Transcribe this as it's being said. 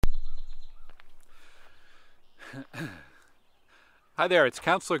Hi there, it's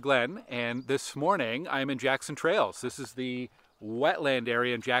Councillor Glen, and this morning I'm in Jackson Trails. This is the wetland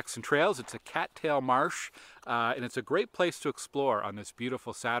area in Jackson Trails. It's a cattail marsh, and it's a great place to explore on this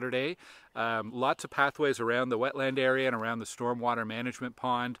beautiful Saturday. Lots of pathways around the wetland area and around the stormwater management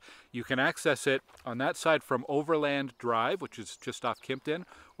pond. You can access it on that side from Overland Drive, which is just off Kimpton,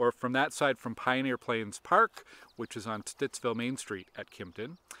 or from that side from Pioneer Plains Park, which is on Stittsville Main Street at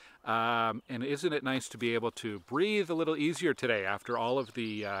Kimpton. And isn't it nice to be able to breathe a little easier today after all of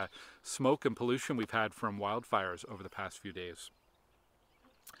the smoke and pollution we've had from wildfires over the past few days.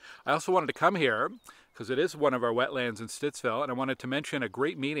 I also wanted to come here because it is one of our wetlands in Stittsville, and I wanted to mention a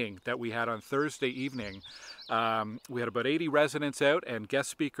great meeting that we had on Thursday evening. We had about 80 residents out, and guest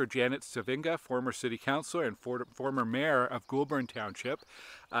speaker Janet Savinga, former city councillor and former mayor of Goulburn Township.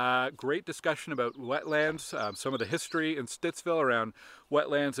 Great discussion about wetlands, some of the history in Stittsville around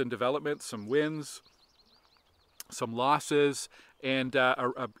wetlands and development, some wins, some losses, and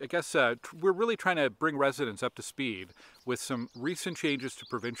I guess we're really trying to bring residents up to speed with some recent changes to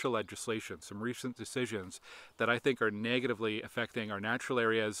provincial legislation, some recent decisions that I think are negatively affecting our natural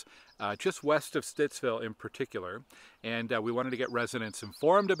areas just west of Stittsville in particular. And we wanted to get residents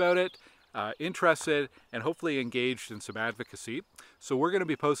informed about it, interested, and hopefully engaged in some advocacy. So we're going to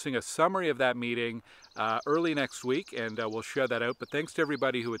be posting a summary of that meeting early next week, and we'll share that out. But thanks to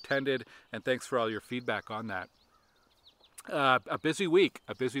everybody who attended, and thanks for all your feedback on that. A busy week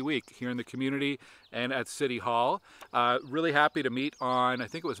here in the community and at City Hall. Really happy to meet on, I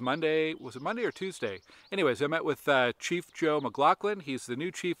think it was Monday, was it Monday or Tuesday? Anyways, I met with Chief Joe McLaughlin. He's the new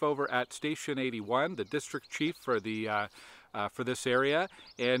chief over at Station 81, the district chief for the for this area,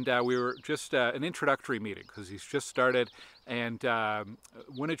 and we were just an introductory meeting because he's just started. And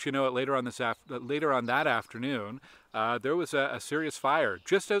wouldn't you know it, later on that afternoon, there was a serious fire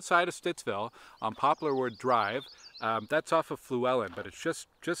just outside of Stittsville on Poplarwood Drive. That's off of Llewellyn, but it's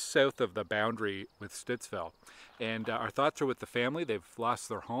just south of the boundary with Stittsville. And our thoughts are with the family. They've lost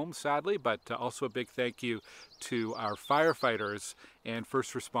their home, sadly, but also a big thank you to our firefighters and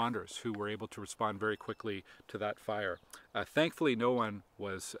first responders who were able to respond very quickly to that fire. Thankfully, no one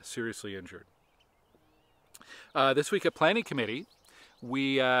was seriously injured. This week at Planning Committee,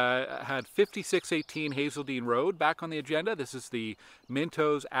 we had 5618 Hazeldean Road back on the agenda. This is the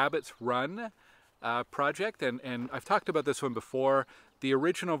Minto's Abbott's Run project, and I've talked about this one before. The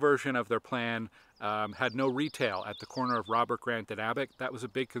original version of their plan had no retail at the corner of Robert Grant and Abbott. That was a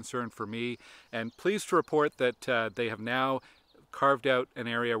big concern for me, and pleased to report that they have now carved out an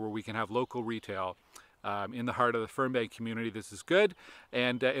area where we can have local retail in the heart of the Fernbank community. This is good,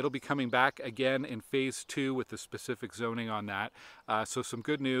 and it'll be coming back again in phase 2 with the specific zoning on that. So some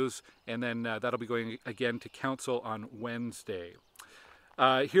good news, and then that'll be going again to council on Wednesday.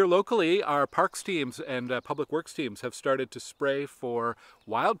 Here locally, our parks teams and public works teams have started to spray for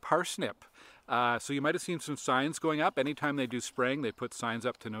wild parsnip. So you might have seen some signs going up. Anytime they do spraying, they put signs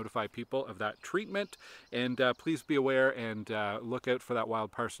up to notify people of that treatment. And please be aware and look out for that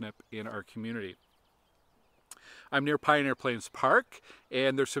wild parsnip in our community. I'm near Pioneer Plains Park,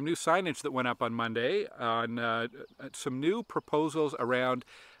 and there's some new signage that went up on Monday on some new proposals around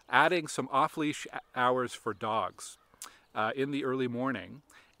adding some off-leash hours for dogs in the early morning,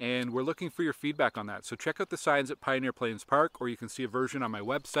 and we're looking for your feedback on that. So check out the signs at Pioneer Plains Park, or you can see a version on my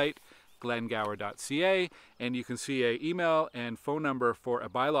website, glengower.ca, and you can see an email and phone number for a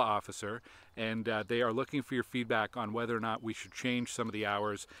bylaw officer, and they are looking for your feedback on whether or not we should change some of the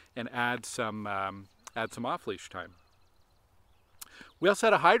hours and add some off-leash time. We also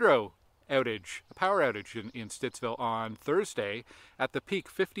had a hydro outage, a power outage in Stittsville on Thursday. At the peak,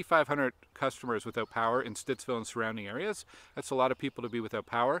 5,500 customers without power in Stittsville and surrounding areas. That's a lot of people to be without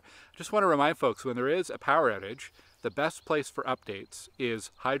power. I just want to remind folks, when there is a power outage, the best place for updates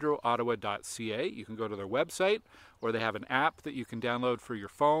is hydroottawa.ca. You can go to their website, or they have an app that you can download for your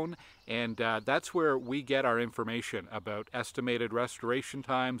phone, and that's where we get our information about estimated restoration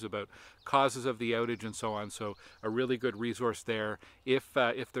times, about causes of the outage, and so on. So a really good resource there. If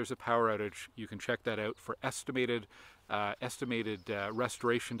there's a power outage, you can check that out for estimated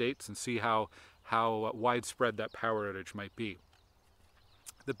restoration dates and see how widespread that power outage might be.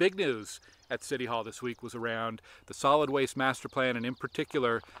 The big news at City Hall this week was around the solid waste master plan, and in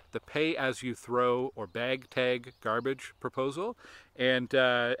particular the pay-as-you-throw or bag tag garbage proposal. And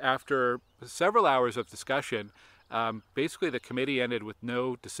after several hours of discussion, basically the committee ended with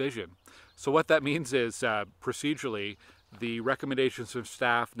no decision. So what that means is procedurally, the recommendations from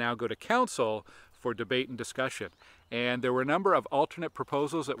staff now go to council for debate and discussion. And there were a number of alternate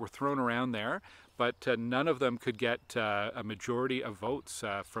proposals that were thrown around there, but none of them could get a majority of votes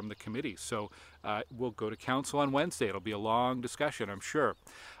from the committee. So we'll go to council on Wednesday. It'll be a long discussion, I'm sure.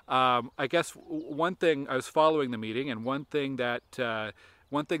 I guess one thing, I was following the meeting, and one thing that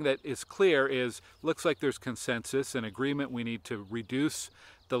is clear is, looks like there's consensus and agreement we need to reduce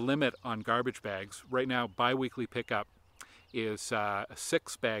the limit on garbage bags. Right now, bi-weekly pickup is a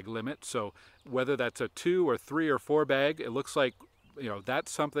 6-bag limit. So whether that's a 2 or 3 or 4 bag, it looks like, you know,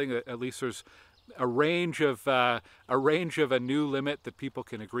 that's something that at least there's a range of a new limit that people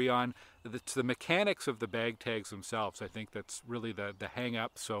can agree on. It's the mechanics of the bag tags themselves, I think, that's really the hang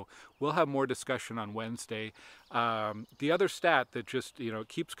up. So we'll have more discussion on Wednesday. The other stat that just, you know,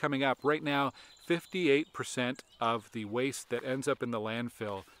 keeps coming up right now, 58% of the waste that ends up in the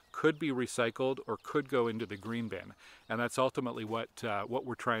landfill could be recycled or could go into the green bin, and that's ultimately what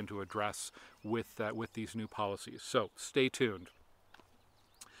we're trying to address with these new policies. So stay tuned.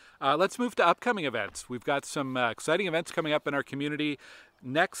 Let's move to upcoming events. We've got some exciting events coming up in our community.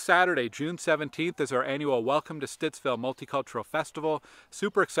 Next Saturday, June 17th, is our annual Welcome to Stittsville Multicultural Festival.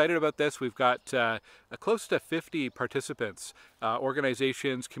 Super excited about this. We've got close to 50 participants,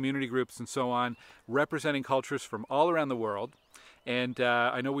 organizations, community groups, and so on, representing cultures from all around the world. And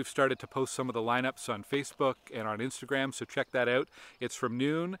I know we've started to post some of the lineups on Facebook and on Instagram, so check that out. It's from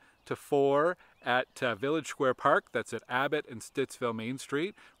noon to 4 at Village Square Park. That's at Abbott and Stittsville Main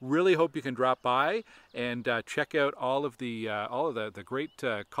Street. Really hope you can drop by and check out all of the great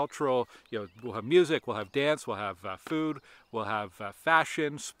cultural. You know, we'll have music, we'll have dance, we'll have food, we'll have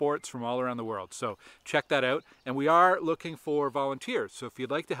fashion, sports from all around the world. So check that out. And we are looking for volunteers. So if you'd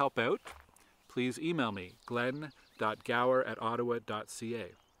like to help out, please email me,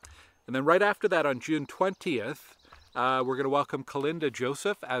 glengower@ottawa.ca. And then right after that, on June 20th, we're going to welcome Collinda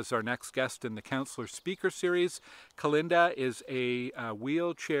Joseph as our next guest in the Councillor Speaker Series. Collinda is a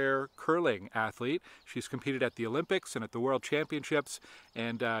wheelchair curling athlete. She's competed at the Olympics and at the World Championships,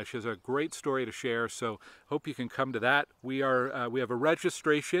 and she has a great story to share, so hope you can come to that. We have a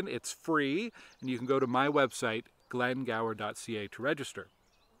registration. It's free, and you can go to my website, glengower.ca, to register.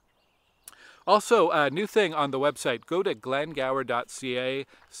 Also, a new thing on the website, go to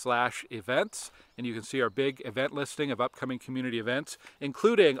glengower.ca/events, and you can see our big event listing of upcoming community events,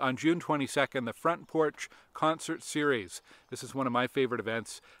 including on June 22nd, the Porch Concert Series. This is one of my favorite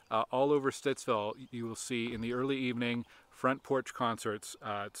events. All over Stittsville, you will see in the early evening front porch concerts.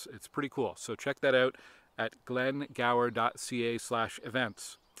 It's pretty cool, so check that out at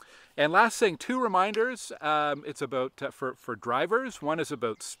glengower.ca/events. And last thing, 2 reminders. It's about for drivers. One is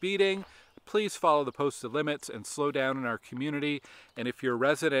about speeding. Please follow the posted limits and slow down in our community. And if you're a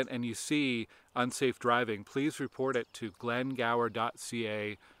resident and you see unsafe driving, please report it to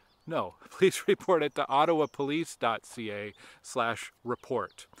glengower.ca. No, please report it to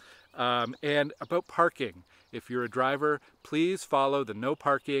ottawapolice.ca/report. And about parking. If you're a driver, please follow the no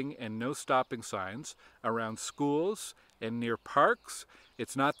parking and no stopping signs around schools and near parks.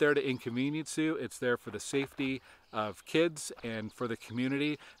 It's not there to inconvenience you. It's there for the safety of kids and for the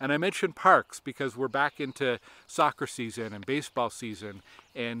community. And I mentioned parks because we're back into soccer season and baseball season,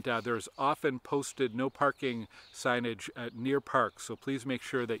 and there's often posted no parking signage near parks. So please make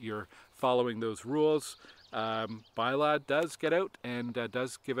sure that you're following those rules. Bylaw does get out and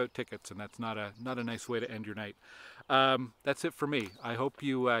does give out tickets, and that's not a nice way to end your night. That's it for me. I hope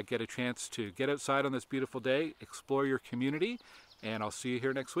you get a chance to get outside on this beautiful day, explore your community, and I'll see you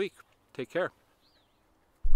here next week. Take care.